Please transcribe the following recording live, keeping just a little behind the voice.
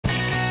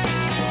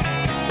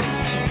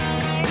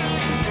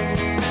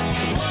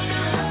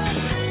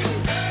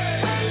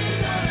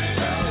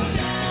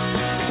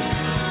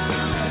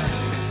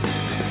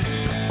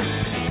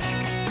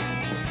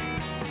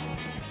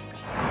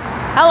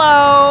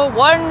Hello,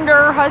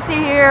 Wonderhussy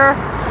here,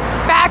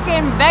 back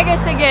in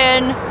Vegas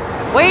again,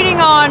 waiting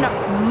on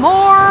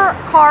more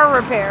car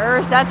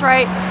repairs. That's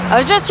right, I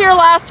was just here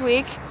last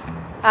week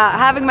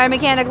having my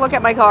mechanic look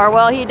at my car.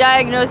 Well, he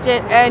diagnosed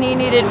it and he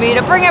needed me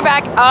to bring it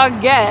back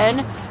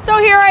again. So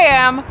here I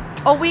am,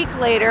 a week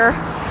later,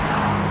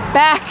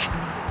 back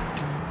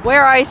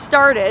where I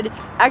started,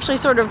 actually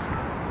sort of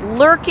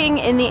lurking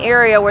in the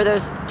area where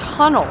those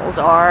tunnels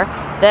are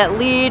that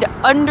lead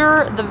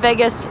under the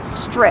Vegas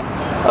Strip.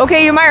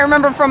 Okay, you might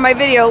remember from my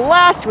video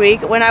last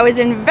week when I was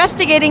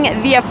investigating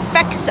the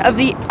effects of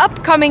the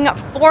upcoming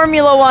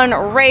Formula One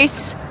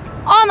race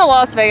on the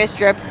Las Vegas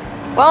Strip.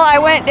 Well, I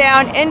went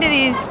down into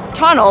these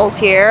tunnels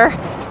here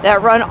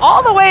that run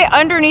all the way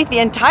underneath the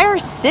entire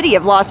city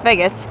of Las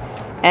Vegas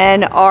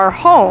and are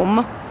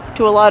home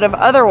to a lot of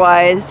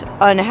otherwise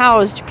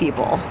unhoused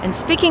people. And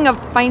speaking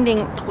of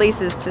finding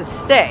places to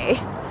stay,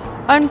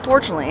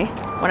 unfortunately,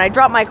 when I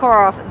dropped my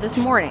car off this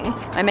morning,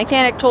 my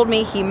mechanic told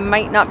me he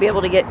might not be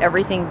able to get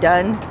everything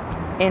done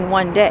in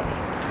one day.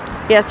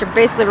 He has to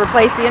basically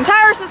replace the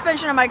entire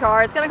suspension of my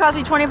car. It's gonna cost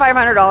me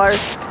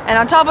 $2,500. And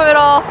on top of it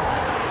all,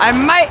 I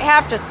might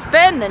have to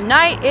spend the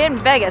night in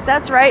Vegas.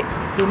 That's right,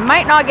 he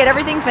might not get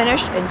everything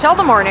finished until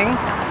the morning,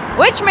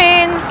 which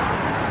means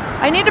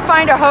I need to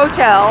find a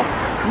hotel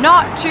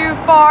not too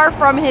far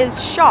from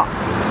his shop.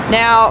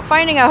 Now,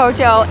 finding a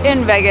hotel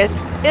in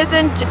Vegas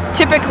isn't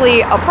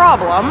typically a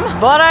problem,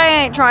 but I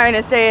ain't trying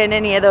to stay in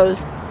any of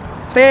those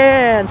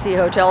fancy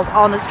hotels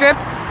on the Strip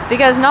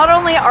because not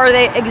only are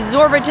they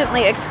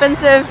exorbitantly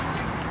expensive,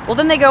 well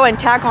then they go and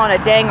tack on a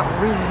dang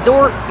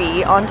resort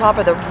fee on top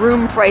of the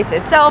room price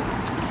itself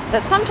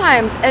that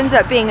sometimes ends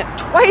up being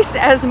twice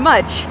as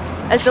much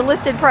as the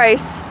listed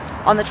price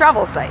on the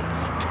travel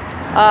sites.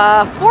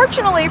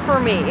 Fortunately for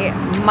me,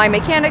 my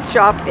mechanic's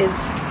shop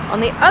is on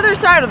the other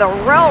side of the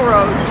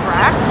railroad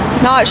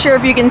tracks. Not sure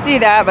if you can see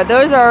that, but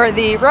those are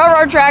the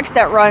railroad tracks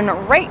that run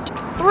right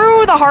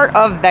through the heart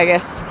of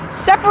Vegas,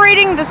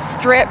 separating the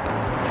Strip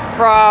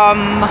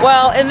from,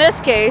 well, in this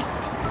case,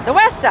 the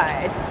west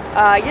side.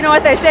 You know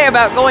what they say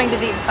about going to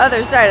the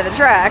other side of the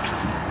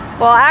tracks?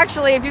 Well,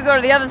 actually, if you go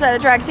to the other side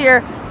of the tracks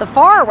here, the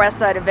far west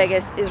side of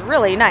Vegas is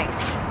really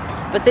nice.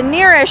 But the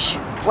nearish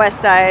west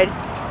side,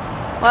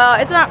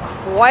 well, it's not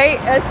quite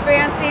as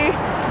fancy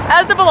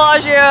as the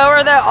Bellagio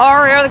or the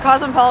Aria or the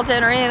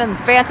Cosmopolitan or any of them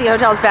fancy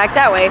hotels back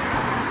that way.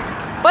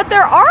 But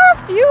there are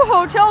a few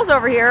hotels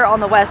over here on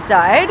the west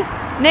side,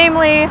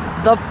 namely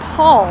the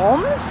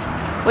Palms,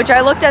 which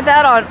I looked at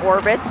that on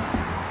Orbitz,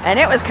 and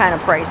it was kind of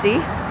pricey.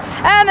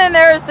 And then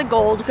there's the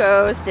Gold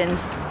Coast, and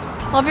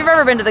well, if you've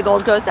ever been to the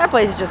Gold Coast, that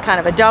place is just kind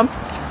of a dump.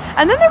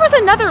 And then there was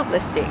another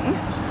listing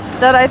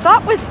that I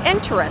thought was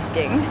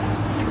interesting,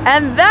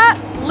 and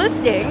that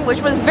listing,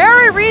 which was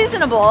very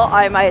reasonable,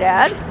 I might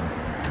add,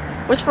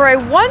 was for a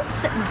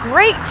once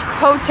great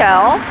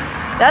hotel.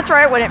 That's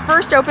right, when it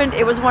first opened,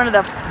 it was one of the,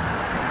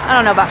 I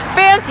don't know about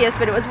fanciest,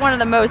 but it was one of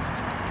the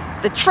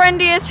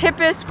trendiest,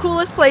 hippest,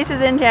 coolest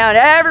places in town.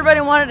 Everybody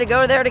wanted to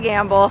go there to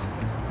gamble.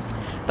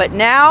 But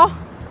now,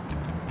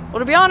 well,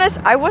 to be honest,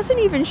 I wasn't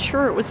even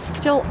sure it was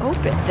still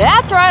open.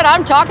 That's right,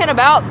 I'm talking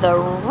about the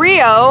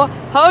Rio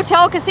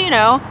Hotel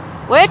Casino,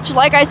 which,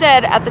 like I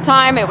said, at the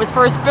time it was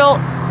first built,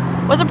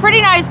 was a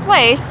pretty nice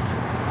place,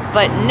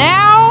 but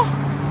now,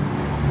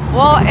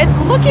 well, it's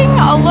looking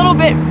a little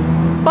bit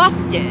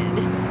busted.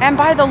 And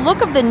by the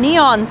look of the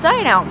neon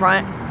sign out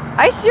front,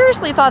 I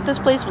seriously thought this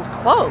place was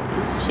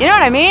closed. You know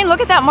what I mean? Look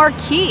at that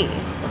marquee.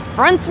 The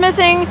front's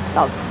missing,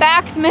 the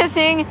back's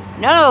missing,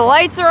 none of the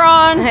lights are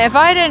on. If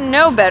I didn't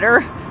know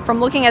better from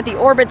looking at the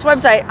Orbitz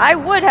website, I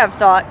would have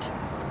thought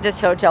this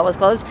hotel was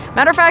closed.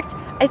 Matter of fact,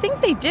 I think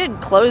they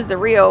did close the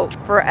Rio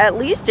for at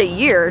least a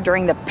year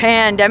during the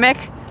pandemic.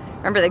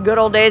 Remember the good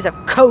old days of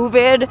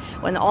COVID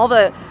when all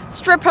the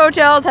Strip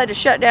hotels had to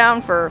shut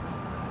down for,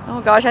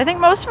 oh gosh, I think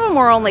most of them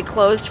were only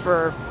closed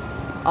for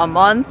a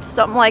month,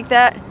 something like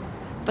that.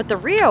 But the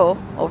Rio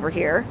over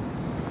here,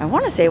 I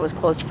want to say it was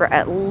closed for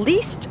at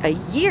least a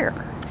year.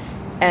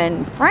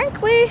 And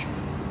frankly,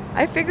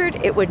 I figured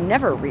it would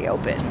never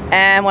reopen.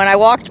 And when I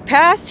walked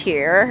past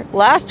here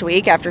last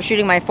week after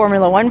shooting my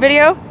Formula One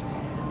video,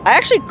 I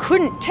actually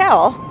couldn't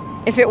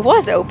tell if it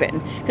was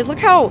open. Because look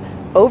how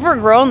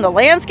overgrown the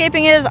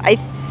landscaping is. I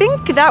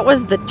think that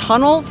was the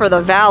tunnel for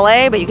the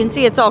valet, but you can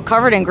see it's all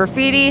covered in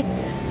graffiti.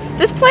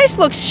 This place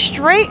looks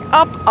straight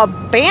up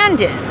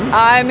abandoned.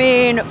 I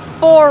mean,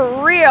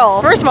 for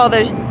real. First of all,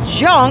 there's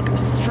junk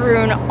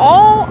strewn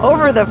all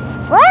over the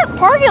front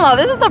parking lot.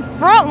 This is the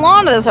front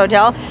lawn of this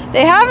hotel.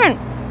 They haven't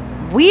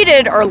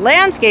weeded or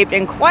landscaped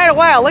in quite a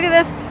while. Look at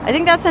this. I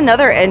think that's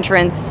another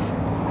entrance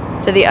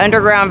to the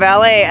underground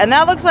valet, and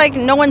that looks like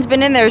no one's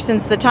been in there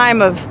since the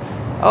time of,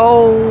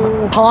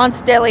 oh,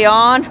 Ponce de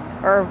Leon,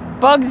 or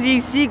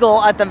Bugsy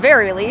Siegel at the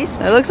very least.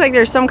 It looks like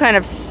there's some kind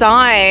of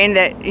sign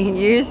that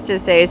used to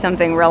say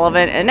something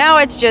relevant, and now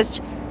it's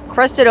just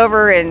crusted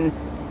over in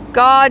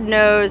God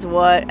knows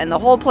what, and the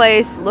whole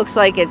place looks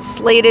like it's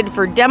slated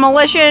for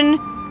demolition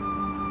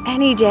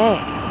any day.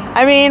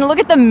 I mean, look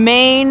at the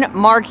main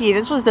marquee.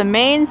 This was the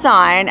main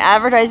sign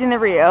advertising the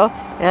Rio.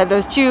 It had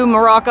those two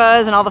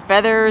maracas and all the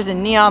feathers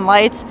and neon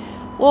lights.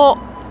 Well,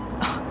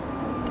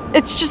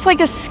 it's just like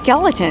a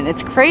skeleton.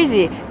 It's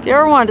crazy. If you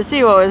ever wanted to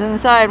see what was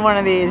inside one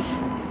of these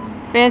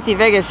fancy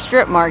Vegas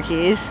strip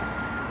marquees,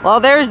 well,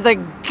 there's the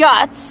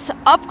guts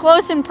up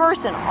close and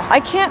personal. I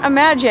can't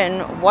imagine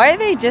why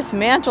they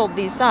dismantled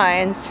these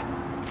signs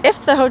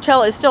if the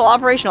hotel is still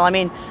operational. I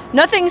mean,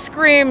 nothing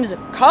screams,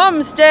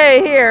 "Come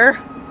stay here,"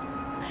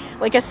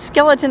 like a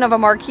skeleton of a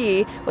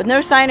marquee with no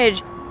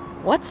signage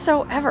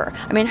whatsoever.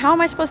 I mean, how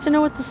am I supposed to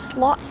know what the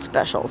slot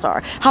specials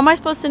are? How am I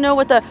supposed to know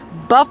what the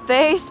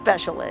buffet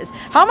special is?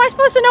 How am I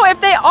supposed to know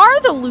if they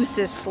are the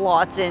loosest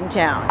slots in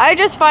town? I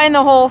just find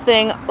the whole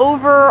thing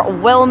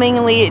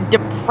overwhelmingly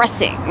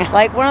depressing.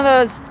 Like one of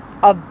those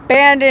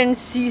abandoned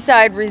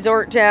seaside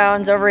resort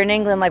towns over in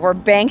England, like where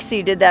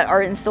Banksy did that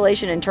art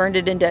installation and turned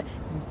it into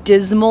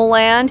Dismal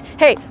Land.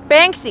 Hey,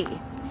 Banksy,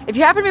 if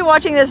you happen to be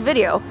watching this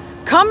video,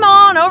 come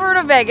on over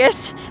to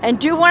Vegas and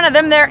do one of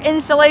them there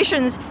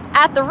installations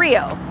at the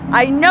Rio.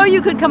 I know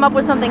you could come up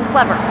with something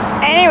clever.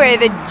 Anyway,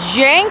 the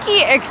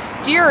janky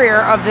exterior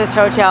of this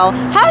hotel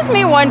has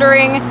me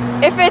wondering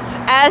if it's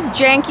as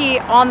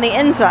janky on the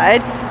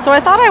inside. So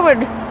I thought I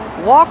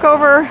would walk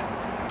over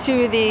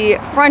to the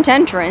front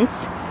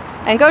entrance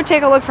and go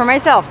take a look for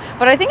myself.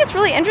 But I think it's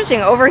really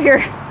interesting over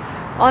here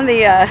on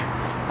the,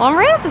 well, I'm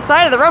right at the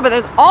side of the road, but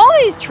there's all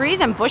these trees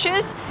and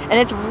bushes, and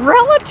it's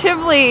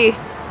relatively,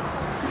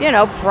 you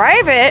know,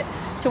 private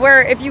to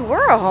where if you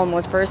were a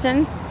homeless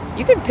person,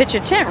 you could pitch a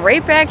tent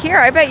right back here.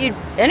 I bet you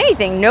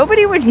anything,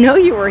 nobody would know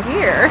you were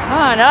here.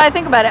 Oh, now I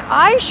think about it,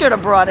 I should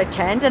have brought a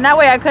tent, and that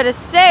way I could have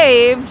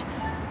saved,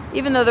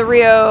 even though the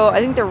Rio, I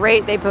think the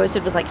rate they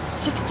posted was like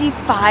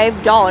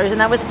 $65,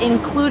 and that was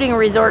including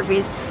resort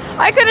fees.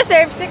 I could have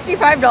saved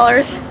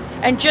 $65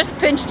 and just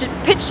pitched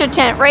a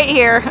tent right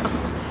here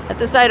at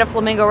the side of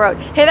Flamingo Road.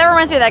 Hey, that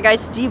reminds me of that guy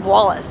Steve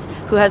Wallace,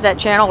 who has that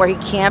channel where he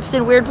camps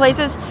in weird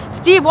places.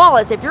 Steve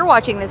Wallace, if you're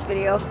watching this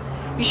video,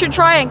 you should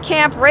try and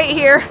camp right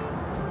here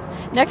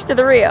next to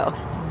the Rio.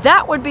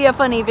 That would be a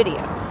funny video.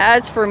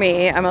 As for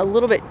me, I'm a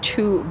little bit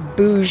too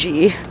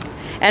bougie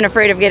and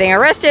afraid of getting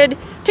arrested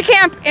to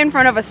camp in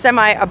front of a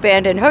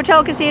semi-abandoned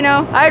hotel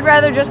casino. I'd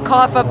rather just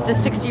cough up the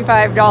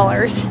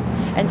 $65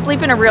 and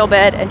sleep in a real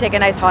bed and take a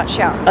nice hot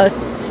shower.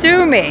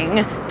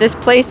 Assuming this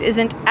place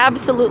isn't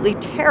absolutely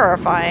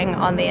terrifying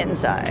on the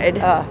inside.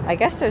 I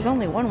guess there's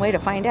only one way to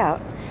find out,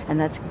 and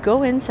that's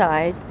go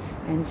inside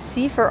and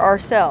see for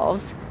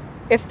ourselves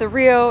if the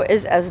Rio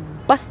is as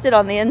busted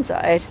on the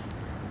inside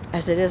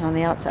as it is on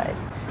the outside.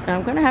 And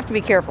I'm gonna have to be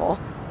careful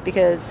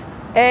because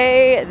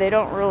A, they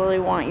don't really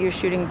want you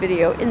shooting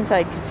video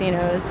inside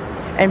casinos,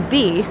 and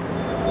B,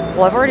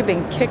 well, I've already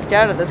been kicked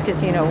out of this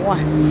casino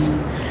once.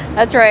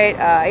 That's right,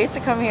 I used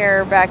to come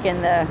here back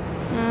in the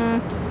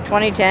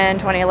 2010,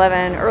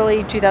 2011,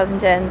 early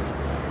 2010s,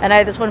 and I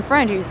had this one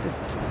friend who used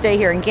to stay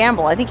here and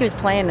gamble. I think he was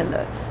playing in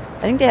I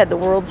think they had the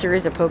World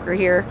Series of Poker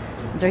here,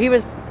 and so he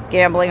was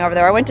gambling over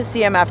there. I went to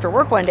see him after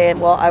work one day,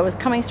 and well, I was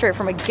coming straight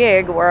from a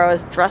gig where I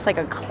was dressed like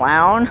a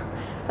clown.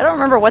 I don't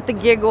remember what the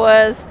gig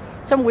was,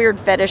 some weird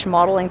fetish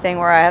modeling thing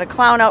where I had a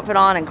clown outfit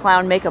on and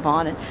clown makeup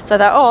on, and so I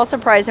thought, oh, I'll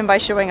surprise him by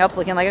showing up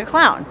looking like a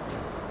clown.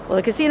 Well,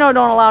 the casino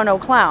don't allow no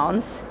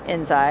clowns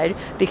inside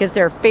because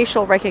their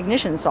facial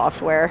recognition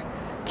software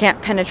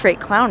can't penetrate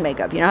clown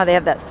makeup. You know how they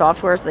have that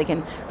software so they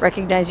can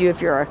recognize you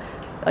if you're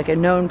like a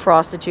known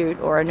prostitute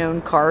or a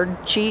known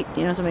card cheat,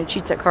 you know, somebody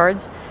cheats at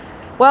cards.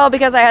 Well,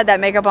 because I had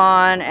that makeup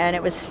on and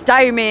it was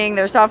stymieing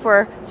their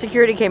software,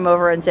 security came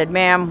over and said,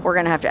 "Ma'am, we're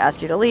gonna have to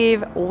ask you to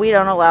leave. We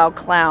don't allow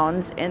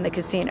clowns in the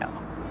casino."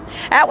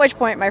 At which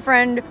point my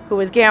friend, who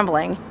was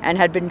gambling and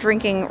had been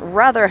drinking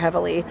rather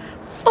heavily,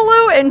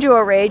 flew into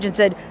a rage and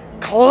said,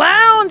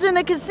 "Clowns in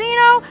the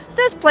casino?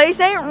 This place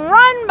ain't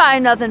run by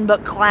nothing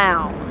but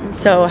clowns."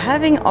 So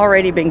having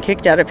already been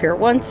kicked out of here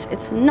once,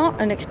 it's not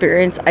an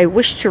experience I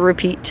wish to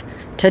repeat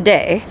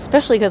today,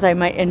 especially because I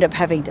might end up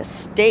having to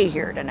stay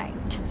here tonight.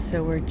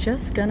 So we're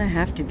just gonna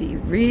have to be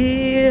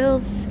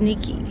real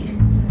sneaky.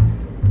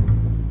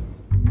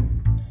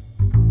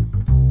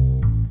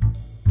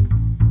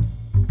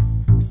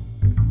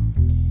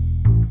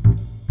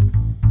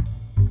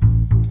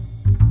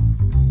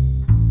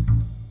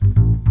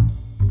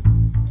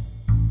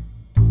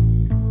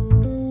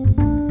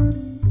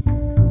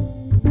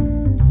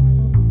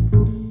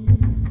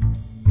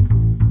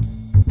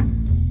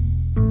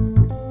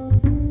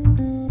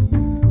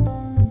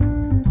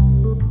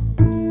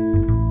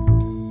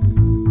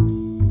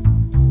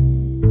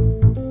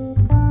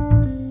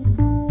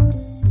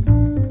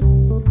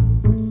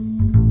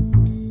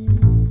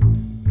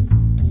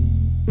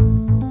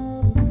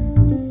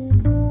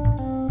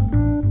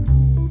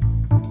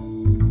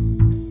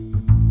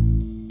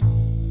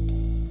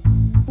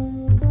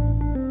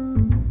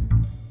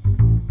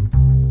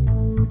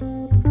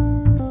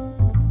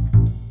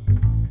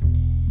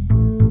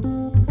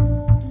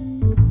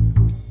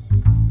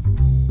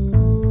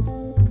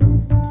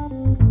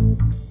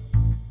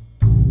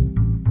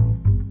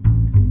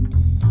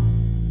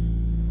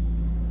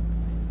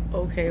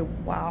 Okay,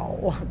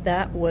 wow,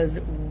 that was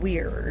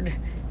weird.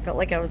 Felt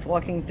like I was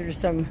walking through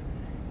some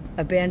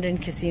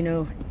abandoned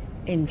casino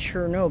in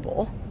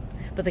Chernobyl,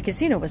 but the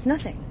casino was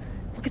nothing.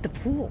 Look at the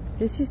pool.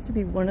 This used to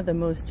be one of the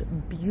most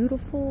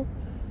beautiful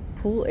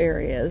pool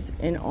areas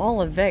in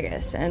all of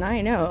Vegas, and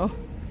I know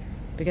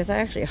because I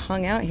actually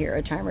hung out here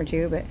a time or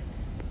two, but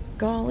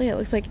golly, it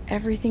looks like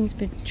everything's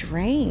been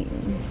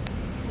drained.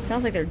 It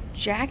sounds like they're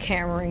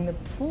jackhammering the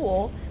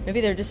pool.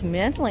 Maybe they're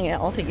dismantling it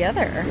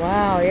altogether.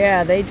 Wow,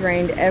 yeah, they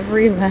drained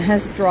every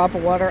last drop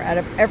of water out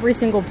of every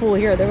single pool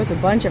here. There was a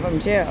bunch of them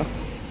too.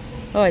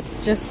 Oh,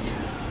 it's just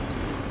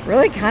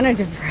really kind of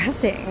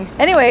depressing.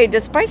 Anyway,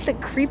 despite the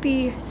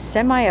creepy,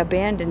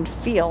 semi-abandoned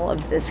feel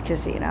of this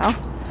casino,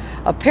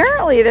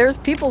 apparently there's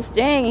people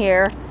staying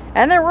here,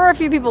 and there were a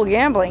few people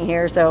gambling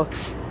here, so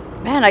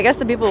man, I guess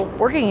the people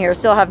working here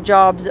still have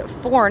jobs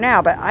for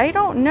now, but I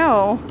don't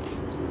know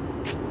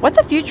what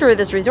the future of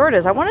this resort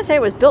is. I want to say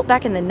it was built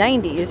back in the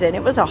 90s, and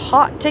it was a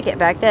hot ticket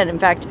back then. In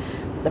fact,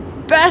 the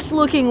best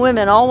looking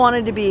women all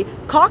wanted to be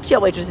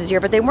cocktail waitresses here,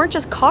 but they weren't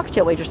just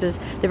cocktail waitresses,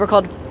 they were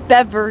called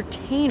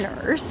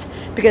bevertainers,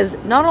 because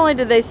not only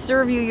did they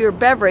serve you your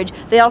beverage,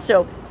 they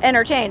also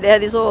entertained. They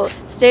had these little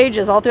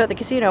stages all throughout the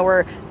casino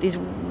where these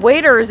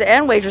waiters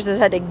and waitresses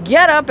had to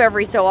get up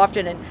every so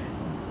often and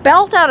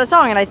belt out a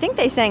song, and I think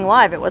they sang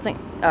live. It wasn't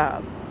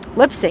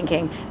lip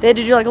syncing. They had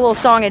to do like a little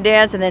song and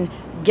dance and then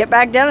get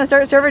back down and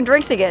start serving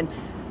drinks again.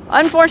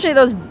 Unfortunately,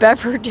 those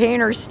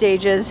bevertainer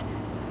stages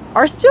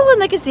are still in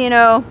the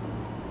casino,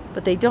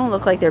 but they don't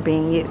look like they're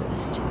being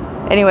used.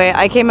 Anyway,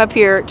 I came up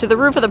here to the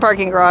roof of the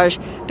parking garage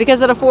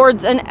because it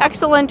affords an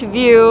excellent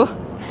view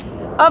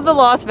of the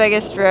Las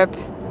Vegas Strip,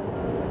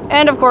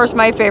 and of course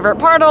my favorite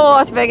part of the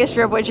Las Vegas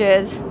Strip, which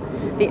is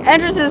the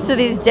entrances to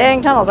these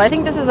dang tunnels. I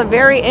think this is a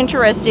very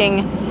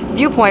interesting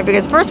viewpoint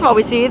because first of all,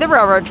 we see the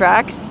railroad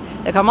tracks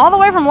that come all the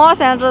way from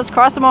Los Angeles,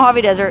 across the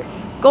Mojave Desert,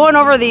 going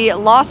over the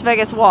Las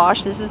Vegas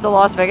Wash. This is the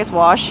Las Vegas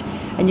Wash,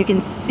 and you can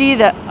see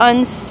the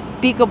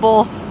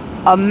unspeakable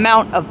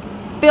amount of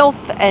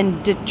filth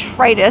and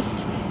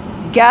detritus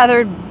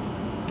gathered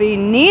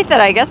beneath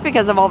it, I guess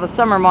because of all the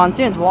summer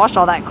monsoons washed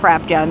all that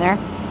crap down there.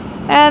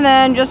 And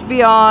then just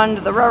beyond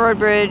the railroad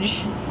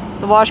bridge,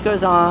 the wash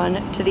goes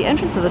on to the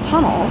entrance of the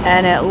tunnels,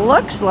 and it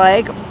looks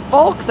like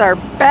folks are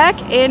back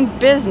in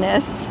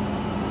business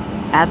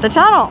at the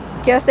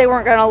tunnels. Guess they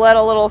weren't gonna let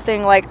a little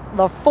thing like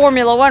the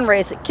Formula One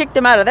race kick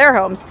them out of their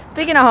homes.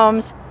 Speaking of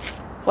homes,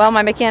 well,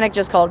 my mechanic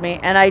just called me,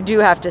 and I do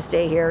have to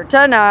stay here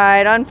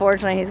tonight.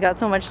 Unfortunately, he's got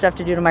so much stuff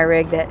to do to my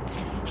rig that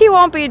he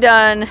won't be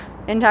done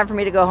in time for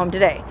me to go home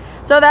today.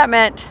 So that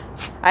meant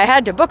I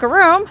had to book a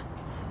room,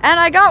 and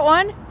I got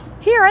one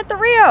here at the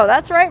Rio.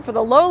 That's right, for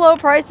the low, low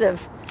price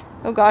of,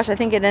 oh gosh, I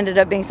think it ended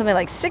up being something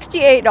like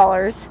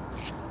 $68.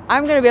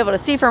 I'm gonna be able to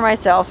see for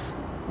myself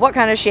what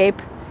kind of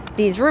shape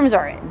these rooms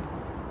are in.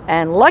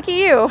 And lucky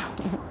you,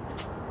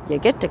 you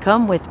get to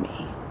come with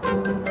me.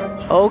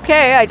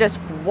 Okay, I just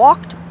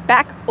walked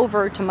back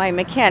over to my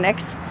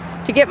mechanic's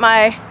to get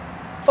my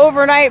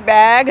overnight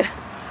bag.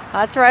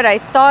 That's right, I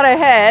thought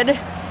ahead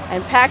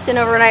and packed an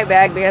overnight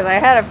bag because I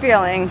had a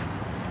feeling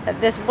that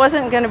this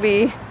wasn't gonna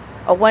be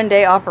a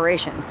one-day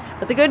operation.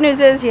 But the good news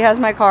is he has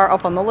my car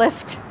up on the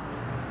lift.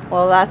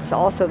 Well, that's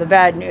also the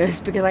bad news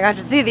because I got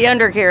to see the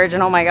undercarriage,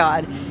 and oh my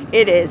god,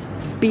 it is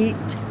beat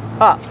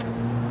up.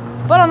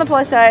 But on the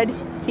plus side,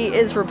 he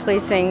is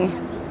replacing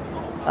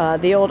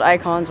the old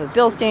icons with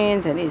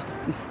Bilsteins, and he's,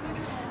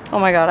 oh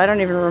my god, I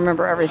don't even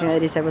remember everything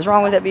that he said was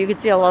wrong with it, but you can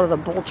see a lot of the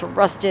bolts are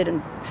rusted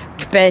and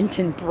bent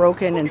and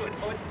broken, and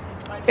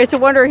it's a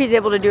wonder he's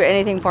able to do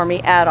anything for me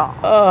at all.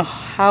 Oh,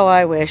 how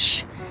I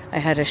wish I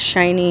had a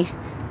shiny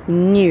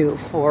new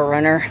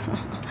 4Runner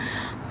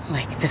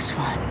like this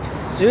one.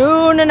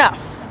 Soon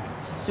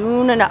enough.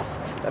 Soon enough.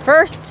 But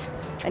first,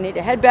 I need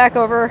to head back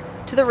over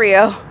to the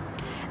Rio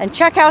and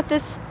check out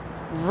this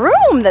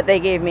room that they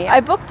gave me.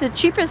 I booked the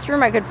cheapest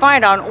room I could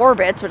find on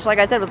Orbitz, which like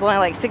I said was only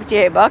like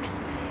 68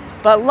 bucks.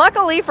 But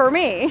luckily for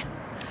me,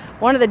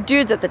 one of the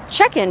dudes at the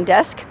check-in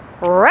desk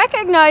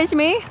recognized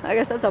me. I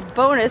guess that's a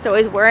bonus to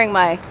always wearing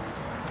my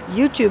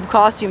YouTube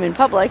costume in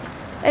public.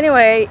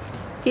 Anyway,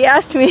 he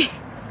asked me,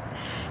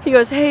 he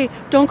goes, hey,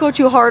 don't go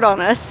too hard on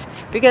us.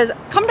 Because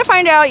come to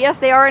find out, yes,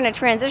 they are in a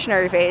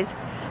transitionary phase,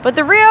 but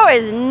the Rio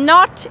is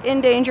not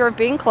in danger of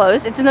being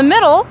closed. It's in the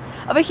middle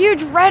of a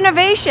huge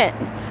renovation.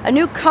 A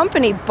new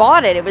company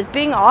bought it. It was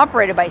being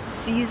operated by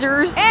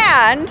Caesars,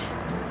 and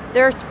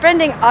they're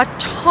spending a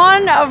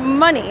ton of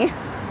money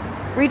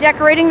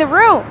redecorating the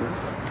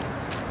rooms.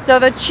 So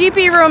the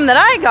cheapy room that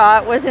I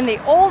got was in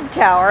the old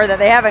tower that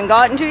they haven't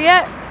gotten to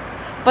yet.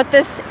 But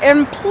this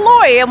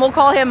employee, and we'll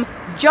call him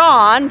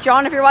John.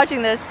 John, if you're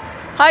watching this,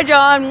 hi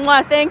John,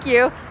 mwah, thank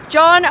you.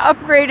 John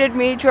upgraded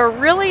me to a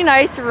really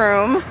nice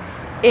room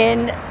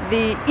in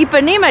the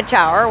Ipanema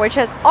Tower, which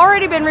has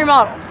already been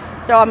remodeled.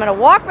 So I'm gonna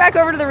walk back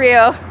over to the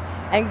Rio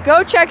and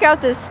go check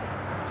out this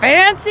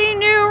fancy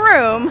new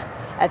room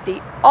at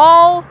the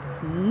all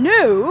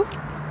new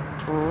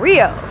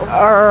Rio.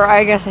 Or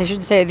I guess I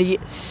should say the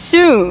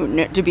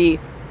soon to be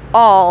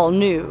all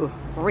new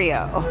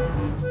Rio.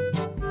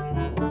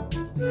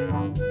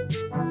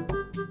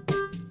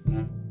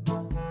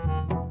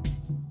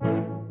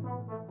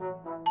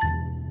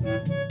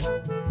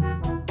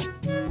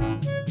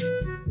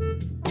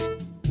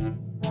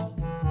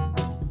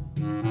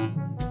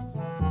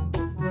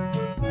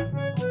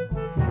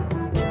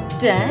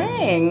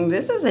 Dang,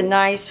 this is a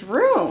nice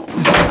room.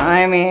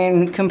 I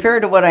mean,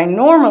 compared to what I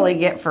normally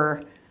get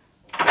for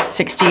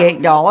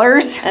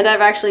 $68. And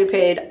I've actually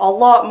paid a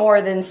lot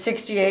more than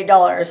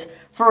 $68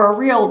 for a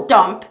real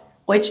dump,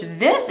 which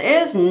this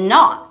is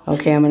not.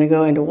 Okay, I'm gonna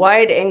go into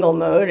wide angle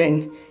mode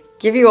and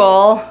give you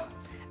all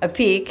a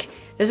peek.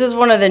 This is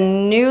one of the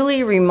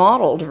newly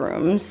remodeled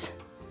rooms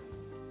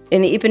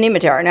in the Ipanema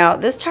Tower. Now,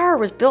 this tower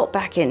was built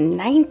back in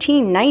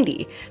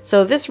 1990,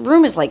 so this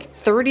room is like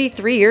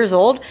 33 years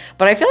old,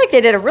 but I feel like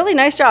they did a really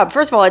nice job.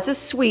 First of all, it's a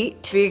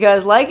suite,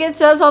 because like it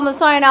says on the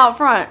sign out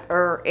front,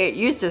 or it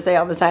used to say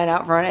on the sign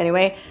out front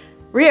anyway,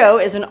 Rio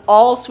is an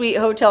all-suite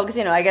hotel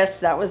casino. I guess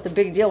that was the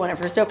big deal when it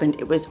first opened.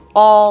 It was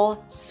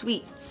all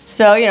suites.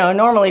 So, you know,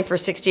 normally for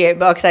 68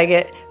 bucks, I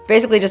get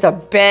basically just a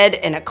bed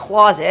and a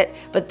closet,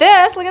 but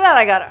this, look at that,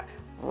 I got a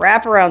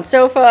wraparound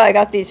sofa. I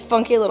got these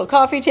funky little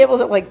coffee tables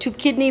that like 2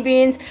 kidney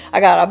beans.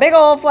 I got a big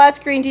old flat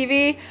screen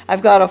TV.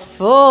 I've got a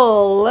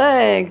full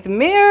length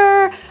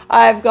mirror.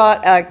 I've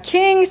got a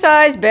king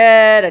size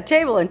bed, a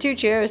table and 2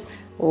 chairs.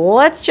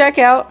 Let's check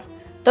out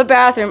the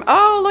bathroom.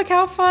 Oh, look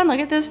how fun.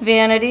 Look at this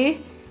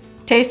vanity.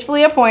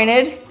 Tastefully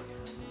appointed.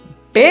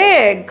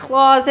 Big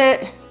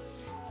closet,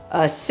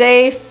 a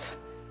safe,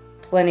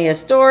 plenty of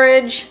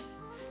storage,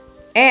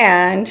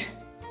 and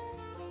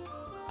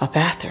a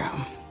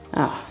bathroom.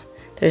 Oh.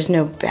 There's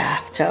no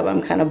bathtub.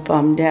 I'm kind of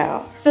bummed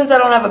out. Since I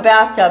don't have a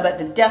bathtub at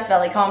the Death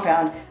Valley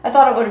compound, I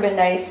thought it would have been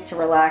nice to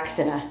relax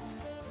in a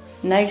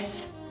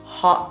nice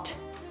hot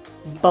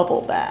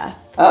bubble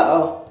bath.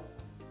 Uh-oh.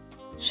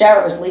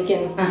 Shower is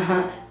leaking.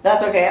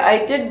 That's okay.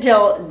 I did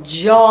tell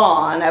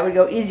John I would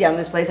go easy on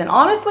this place, and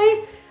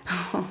honestly,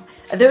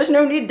 there's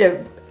no need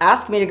to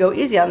ask me to go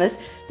easy on this.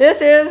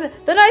 This is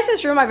the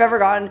nicest room I've ever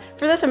gotten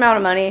for this amount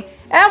of money.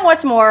 And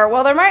what's more,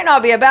 well, there might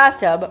not be a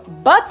bathtub,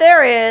 but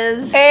there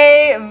is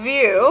a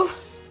view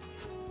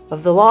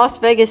of the Las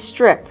Vegas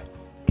Strip.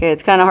 Okay,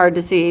 it's kind of hard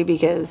to see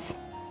because,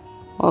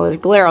 well, there's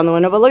glare on the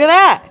window, but look at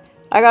that.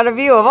 I got a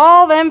view of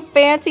all them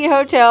fancy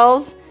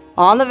hotels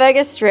on the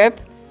Vegas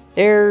Strip.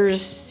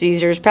 There's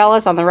Caesar's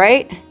Palace on the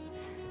right.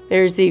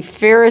 There's the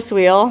Ferris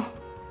wheel,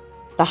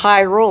 the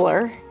High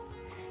Roller.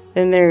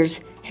 Then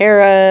there's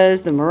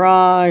Harrah's, the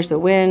Mirage, the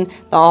Wynn,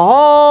 the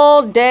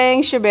whole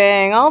dang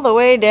shebang, all the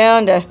way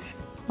down to,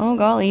 oh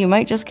golly, you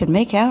might just could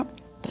make out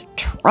the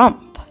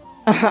Trump.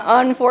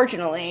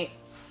 Unfortunately,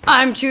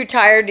 I'm too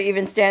tired to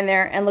even stand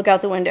there and look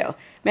out the window.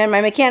 Man,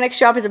 my mechanic's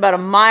shop is about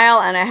 1.5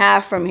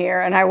 miles from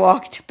here, and I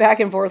walked back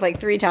and forth like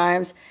 3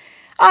 times.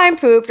 I'm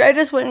pooped. I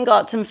just went and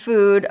got some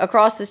food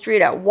across the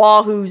street at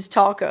Wahoo's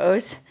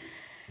Tacos.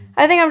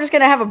 I think I'm just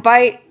gonna have a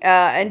bite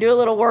and do a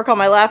little work on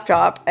my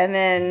laptop, and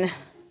then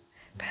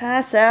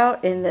pass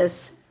out in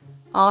this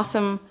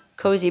awesome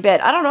cozy bed.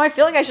 I don't know, I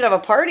feel like I should have a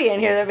party in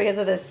here because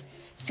of this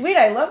suite.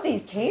 I love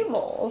these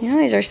tables. Yeah,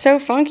 these are so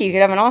funky. You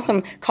could have an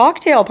awesome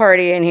cocktail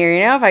party in here, you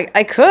know, if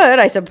I could,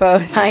 I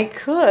suppose. I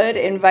could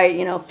invite,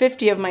 you know,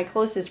 50 of my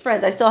closest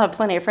friends. I still have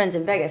plenty of friends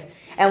in Vegas.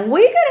 And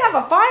we could have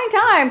a fine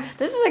time.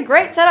 This is a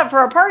great setup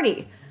for a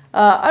party.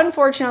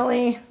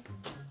 Unfortunately,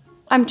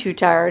 I'm too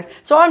tired.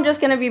 So I'm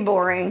just gonna be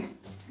boring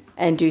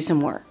and do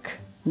some work.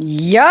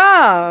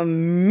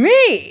 Yummy!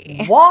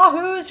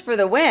 Wahoo's for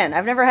the win.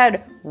 I've never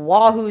had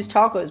Wahoo's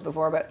tacos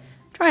before, but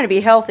I'm trying to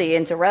be healthy,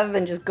 and so rather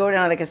than just go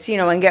down to the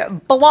casino and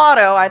get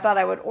blotto, I thought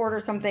I would order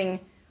something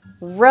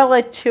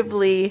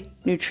relatively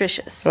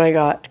nutritious. So I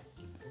got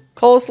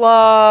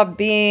coleslaw,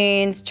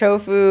 beans,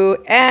 tofu,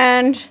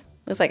 and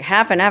looks like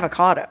half an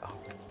avocado.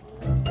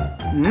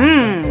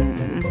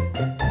 Mmm.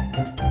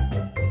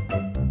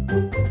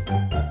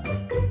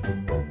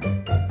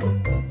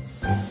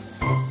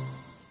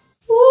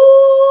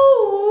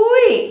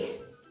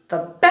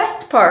 The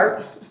best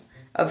part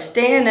of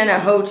staying in a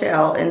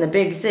hotel in the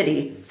big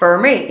city, for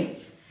me,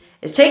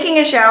 is taking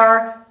a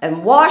shower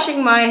and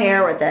washing my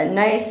hair with that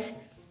nice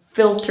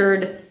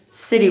filtered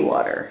city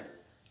water.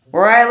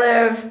 Where I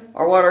live,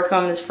 our water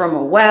comes from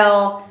a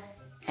well,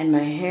 and my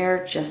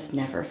hair just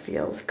never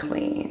feels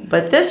clean.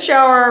 But this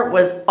shower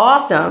was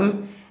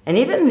awesome, and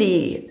even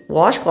the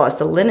washcloths,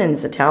 the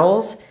linens, the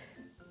towels,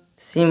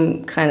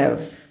 seem kind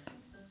of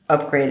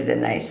upgraded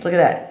and nice. Look at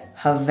that,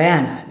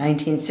 Havana,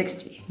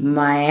 1960.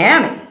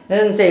 Miami. It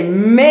doesn't say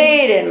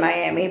made in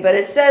Miami, but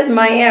it says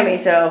Miami,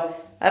 so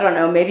I don't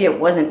know, maybe it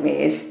wasn't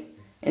made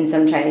in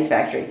some Chinese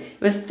factory. It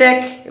was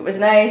thick, it was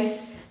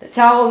nice, the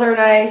towels are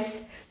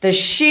nice, the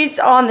sheets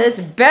on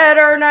this bed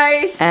are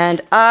nice,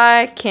 and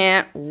I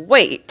can't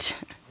wait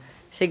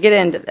to get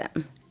into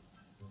them.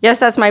 Yes,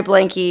 that's my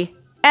blankie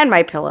and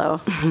my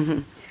pillow.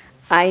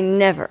 I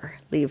never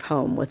leave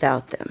home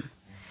without them.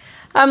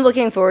 I'm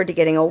looking forward to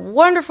getting a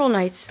wonderful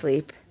night's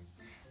sleep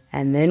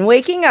and then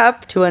waking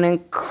up to an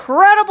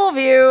incredible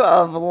view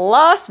of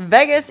Las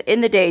Vegas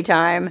in the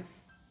daytime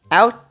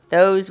out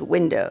those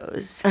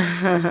windows.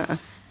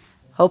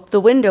 Hope the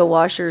window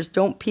washers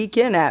don't peek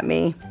in at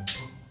me.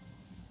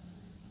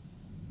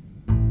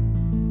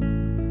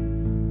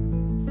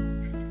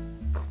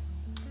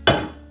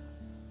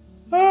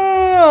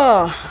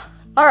 Oh,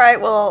 all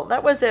right, well,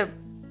 that was a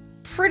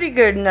pretty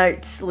good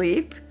night's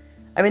sleep.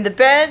 I mean, the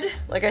bed,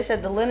 like I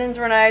said, the linens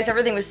were nice,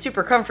 everything was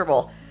super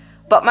comfortable.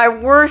 But my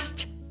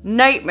worst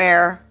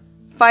nightmare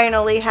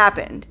finally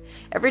happened.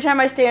 Every time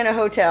I stay in a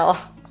hotel,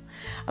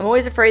 I'm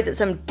always afraid that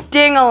some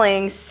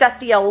ding-a-ling set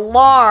the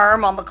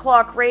alarm on the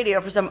clock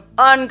radio for some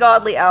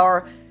ungodly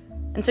hour.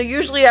 And so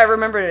usually I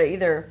remember to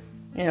either,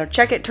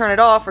 check it, turn it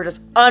off, or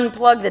just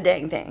unplug the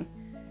dang thing.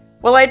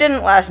 Well, I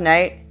didn't last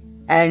night,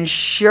 and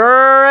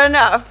sure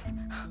enough,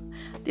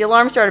 the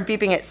alarm started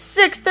beeping at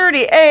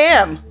 6:30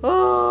 a.m.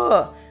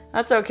 Oh,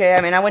 that's okay.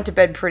 I mean, I went to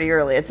bed pretty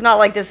early. It's not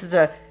like this is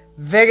a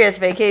Vegas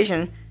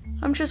vacation.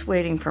 I'm just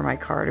waiting for my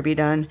car to be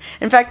done.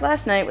 In fact,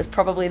 last night was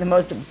probably the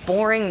most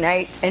boring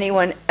night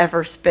anyone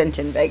ever spent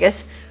in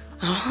Vegas.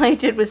 All I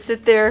did was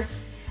sit there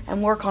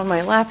and work on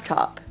my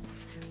laptop.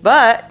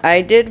 But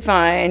I did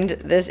find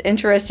this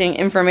interesting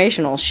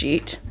informational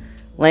sheet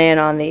laying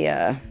on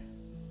the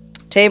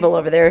table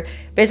over there.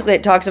 Basically,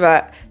 it talks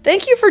about,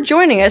 thank you for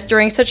joining us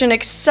during such an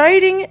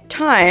exciting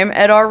time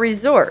at our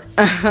resort.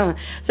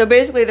 So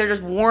basically, they're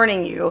just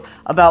warning you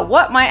about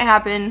what might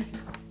happen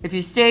if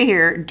you stay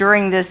here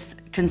during this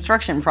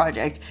construction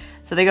project.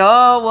 So they go,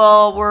 oh,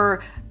 well,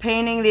 we're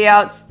painting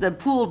the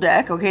pool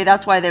deck. Okay,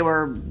 that's why they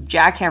were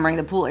jackhammering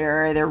the pool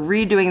area. They're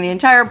redoing the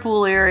entire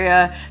pool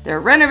area. They're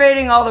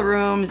renovating all the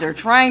rooms. They're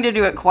trying to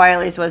do it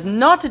quietly so as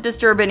not to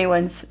disturb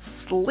anyone's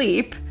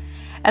sleep.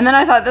 And then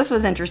I thought this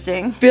was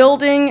interesting.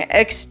 Building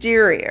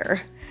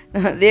exterior.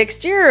 The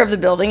exterior of the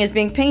building is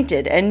being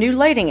painted and new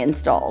lighting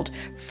installed.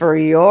 For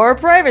your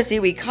privacy,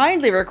 we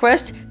kindly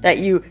request that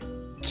you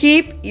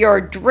keep your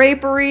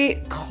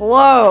drapery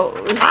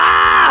closed.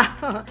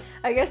 Ah!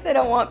 I guess they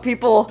don't want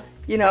people,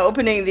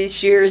 opening these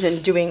shears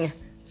and doing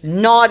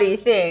naughty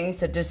things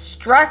to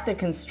distract the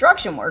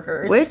construction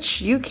workers.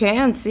 Which you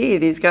can see,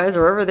 these guys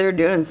are over there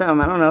doing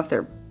something. I don't know if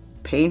they're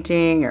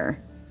painting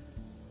or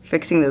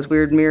fixing those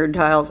weird mirrored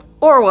tiles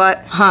or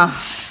what.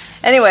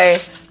 Anyway,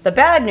 the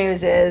bad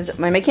news is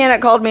my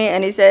mechanic called me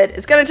and he said,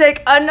 it's gonna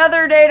take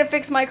another day to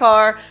fix my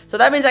car. So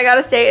that means I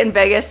gotta stay in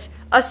Vegas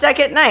a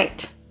second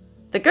night.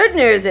 The good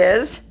news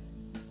is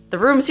the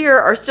rooms here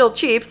are still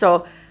cheap,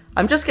 so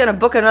I'm just gonna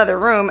book another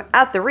room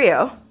at the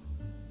Rio.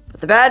 But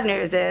the bad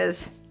news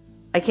is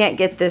I can't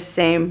get this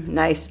same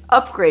nice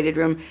upgraded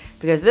room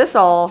because this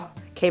all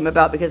came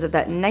about because of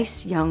that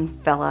nice young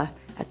fella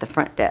at the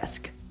front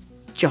desk,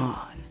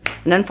 John.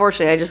 And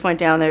unfortunately, I just went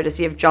down there to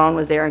see if John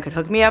was there and could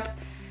hook me up,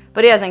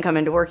 but he hasn't come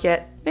into work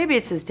yet. Maybe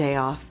it's his day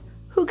off.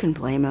 Who can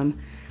blame him?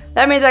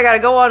 That means I gotta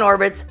go on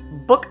Orbitz,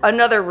 book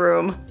another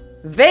room,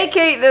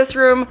 vacate this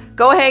room,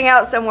 go hang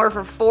out somewhere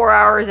for 4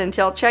 hours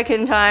until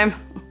check-in time,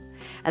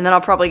 and then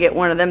I'll probably get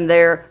one of them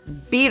there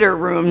beater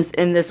rooms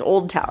in this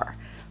old tower.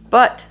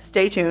 But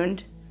stay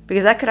tuned,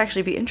 because that could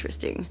actually be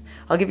interesting.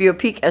 I'll give you a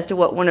peek as to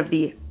what one of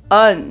the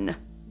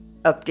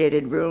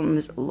unupdated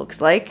rooms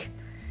looks like,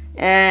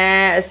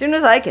 and as soon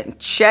as I can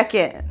check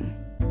in.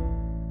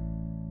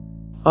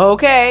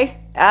 Okay,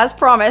 as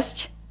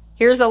promised,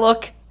 here's a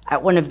look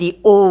at one of the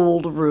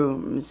old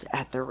rooms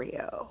at the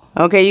Rio.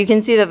 Okay, you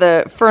can see that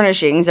the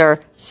furnishings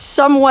are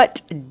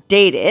somewhat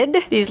dated.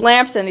 These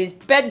lamps and these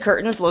bed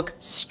curtains look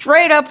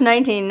straight up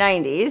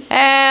 1990s.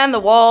 And the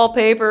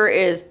wallpaper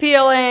is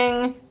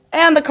peeling,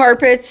 and the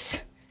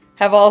carpets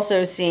have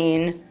also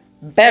seen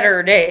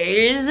better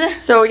days.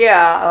 So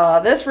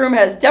yeah, this room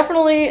has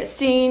definitely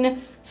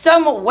seen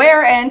some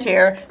wear and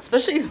tear,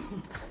 especially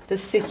the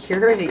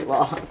security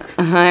lock.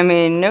 I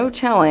mean, no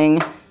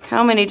telling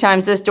how many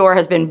times this door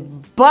has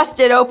been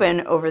busted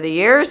open over the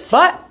years.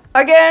 But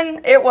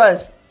again, it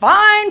was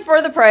fine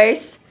for the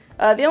price.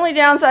 The only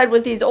downside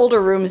with these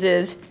older rooms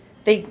is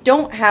they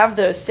don't have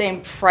those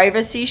same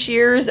privacy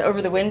shears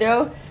over the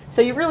window.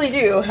 So you really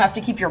do have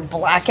to keep your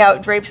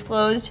blackout drapes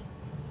closed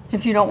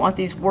if you don't want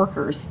these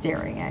workers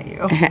staring at you.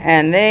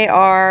 And they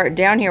are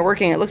down here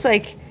working. It looks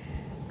like,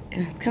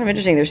 it's kind of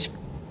interesting.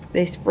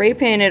 They spray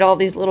painted all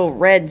these little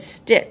red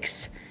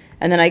sticks.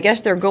 And then I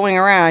guess they're going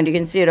around. You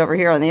can see it over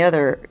here on the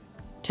other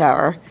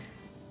tower.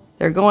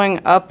 They're going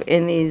up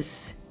in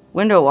these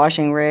window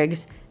washing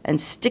rigs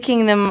and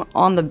sticking them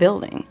on the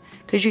building.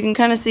 Because you can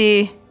kind of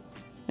see,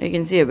 you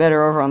can see it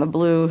better over on the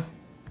blue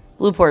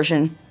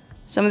portion.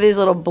 Some of these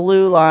little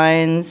blue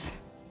lines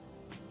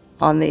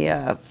on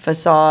the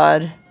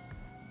facade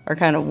are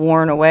kind of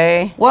worn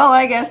away. Well,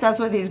 I guess that's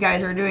what these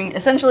guys are doing.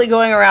 Essentially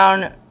going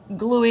around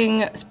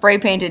gluing spray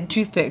painted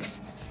toothpicks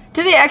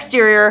to the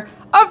exterior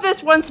of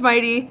this once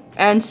mighty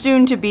and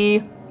soon to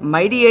be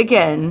mighty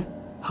again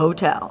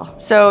hotel.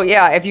 So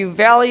yeah, if you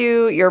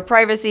value your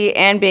privacy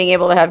and being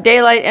able to have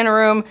daylight in a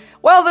room,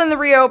 well then the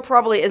Rio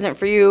probably isn't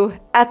for you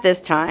at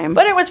this time.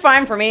 But it was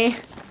fine for me.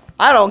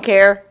 I don't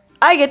care.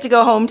 I get to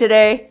go home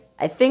today.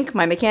 I think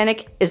my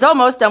mechanic is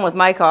almost done with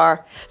my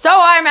car. So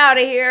I'm out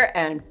of here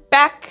and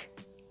back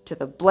to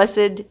the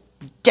blessed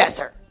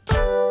desert.